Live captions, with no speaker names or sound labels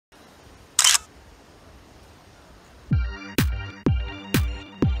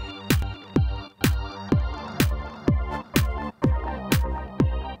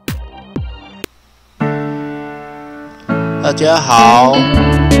大家好，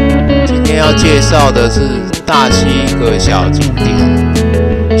今天要介绍的是大溪一个小景点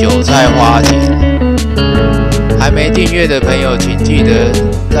——韭菜花田。还没订阅的朋友，请记得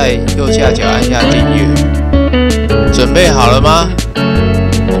在右下角按下订阅。准备好了吗？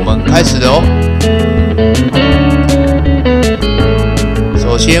我们开始了哦。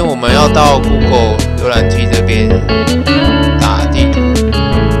首先，我们要到 Google 浏览器这边打地图。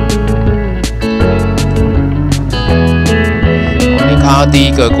你看到第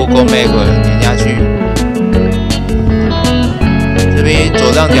一个 Google Map， 点下去，这边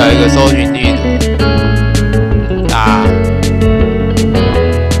左上角有一个搜寻地图，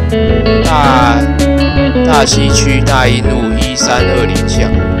大溪区大英路1320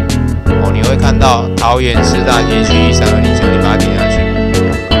巷。你会看到桃园市大溪区1320巷，你把它点下去。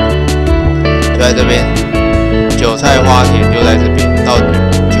就在这边，韭菜花田就在这边，到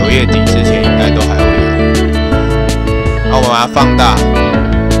9月底之前应该都还会有。然后我们把它放大。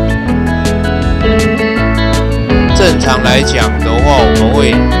正常来讲的话，我们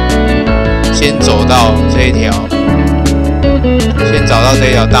会先走到这一条，先找到这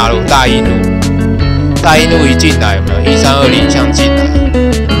一条大路，大英路。大英路一进来，有没有1320巷进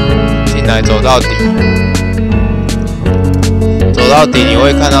来走到底。走到底你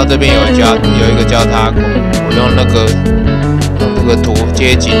会看到这边有一个交叉口，我用这个图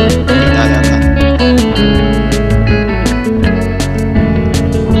街景给大家看。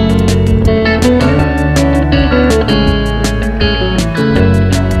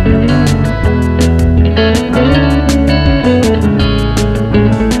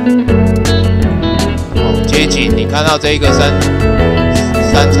街景你看到这个三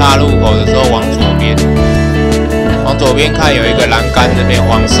岔路口的时候，往左边看有一个栏杆，这边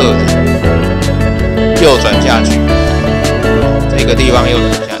黄色的，右转下去，这个地方右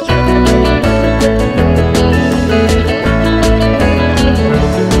转下去，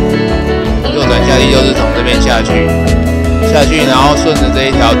右转下去就是从这边下去，然后顺着这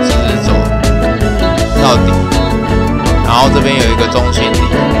一条直走到底，然后这边有一个中心里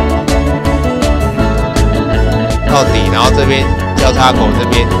到底，然后这边交叉口这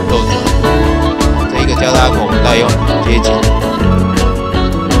边右转。这个交叉口我们再用街景，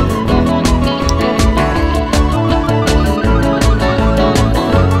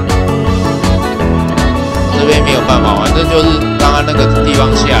这边没有办法，反正就是刚刚那个地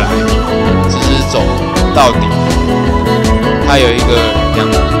方下来，直走到底。它有一个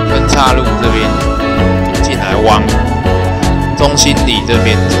分岔路，这边进来往中心里这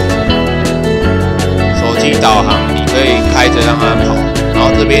边走。手机导航你可以开着让它跑，然后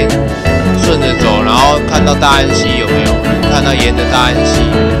这边。顺着走，然后看到大安溪有没有？看到沿着大安溪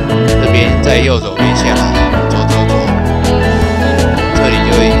这边，在右手边下来，走，这里就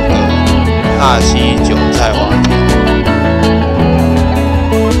有一个大溪韭菜花田。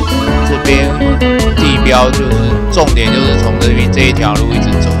这边地标就是重点，就是从这边这一条路一直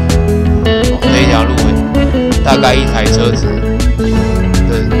走，这一条路大概一台车子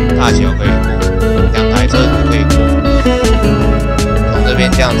的大小可以过，2台车子可以过。这边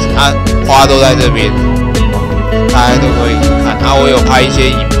这样子，花都在这边，大家都可以看。我有拍一些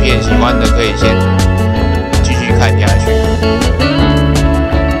影片，喜欢的可以先继续看下去。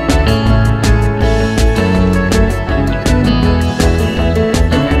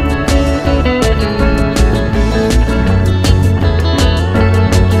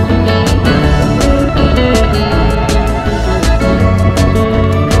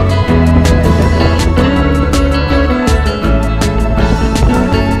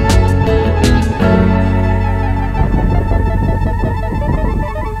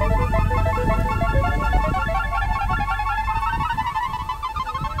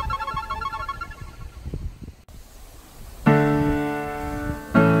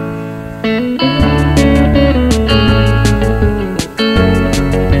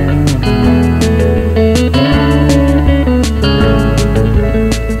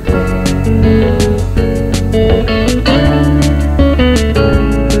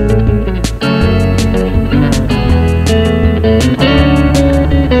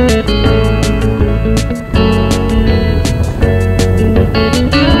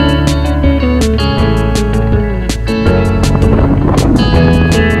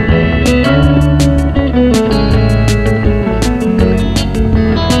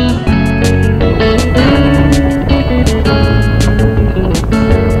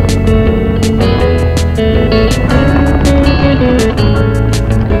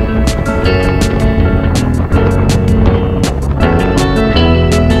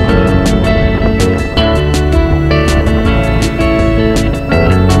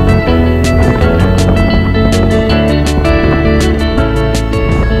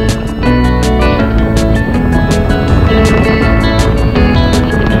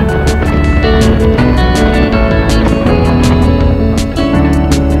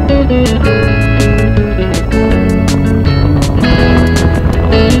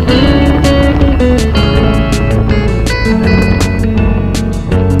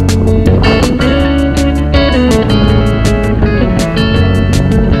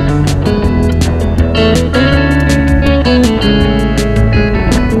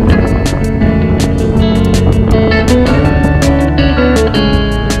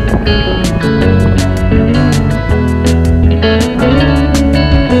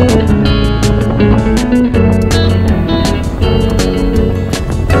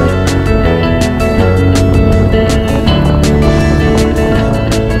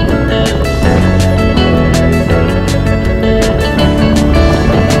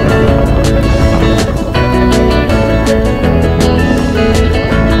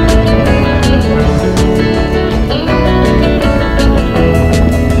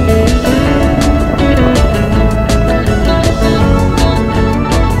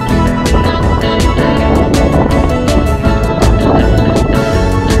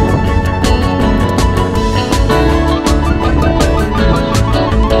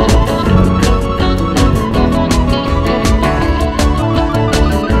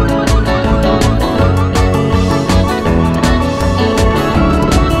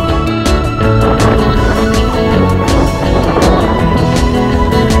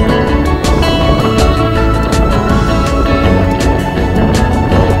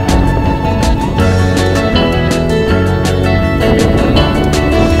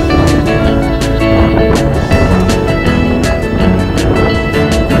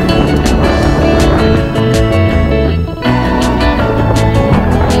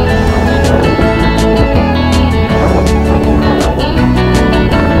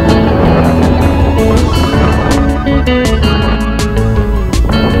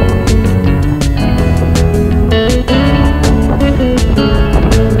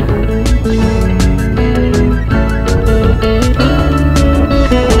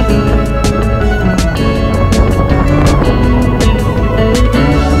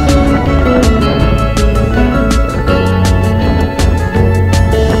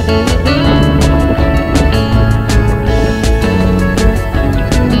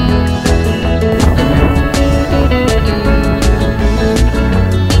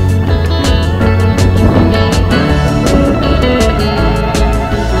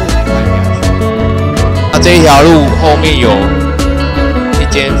这一条路后面有一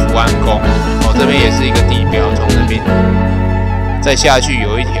间福安宫，哦，这边也是一个地标，从这边再下去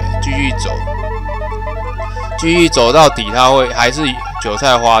有一条，继续走到底，它会还是韭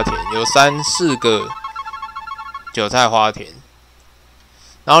菜花田，有3、4个韭菜花田。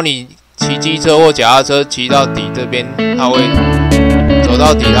然后你骑机车或脚踏车骑到底这边，它会走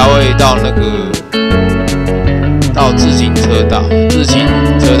到底，它会到那个自行车道，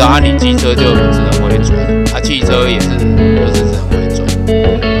你机车就只能回转，汽车也是就是只能回转。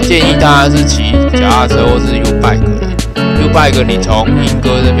建议大家是骑脚踏车或是 U-bike 你从莺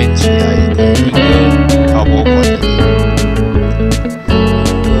歌这边骑来也可以，莺歌陶博馆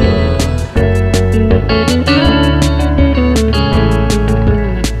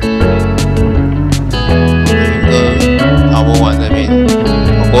这边。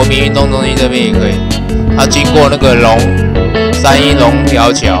国民运动中心这边也可以，它经过那个三一龙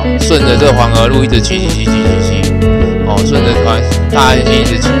条桥，顺着这黄河路一直骑，哦，顺着大安溪一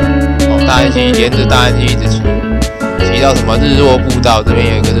直骑，哦，大安溪沿着大安溪一直骑，骑到什么日落步道，这边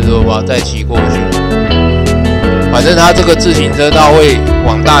有一个日落步道，再骑过去。反正它这个自行车道会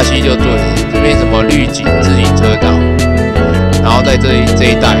往大溪就对了，这边什么绿景自行车道，然后在这一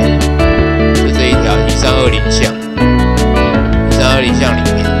带，就这一条1320巷，1320巷里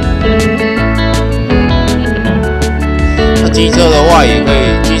面。那机车的话也可以，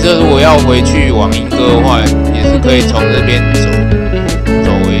机车如果要回去往莺歌的话，也是可以从这边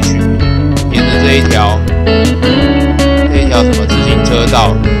走回去，沿着这一条什么自行车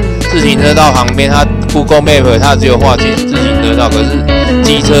道，自行车道旁边它 Google Map 它只有画自行车道，可是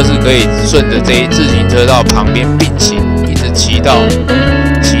机车是可以顺着这自行车道旁边并行，一直骑到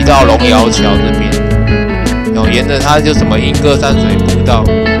龙窑桥这边。沿着它就什么莺歌山水步道，一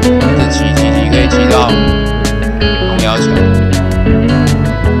直骑可以骑到龙窑桥。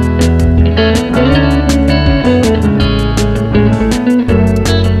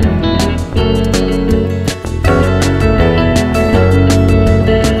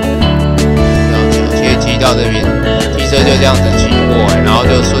骑到这边，机车就这样子骑过来，然后就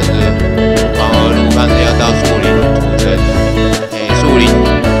顺着黄河路，看着要到树林土城，树林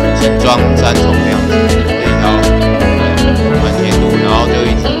新庄三重这样子。然后就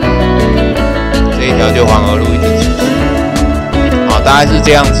这一条就黄河路一直骑，好，大概是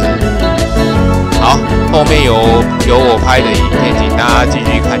这样子。好，后面有我拍的影片，请大家继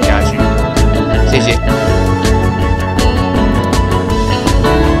续看下去。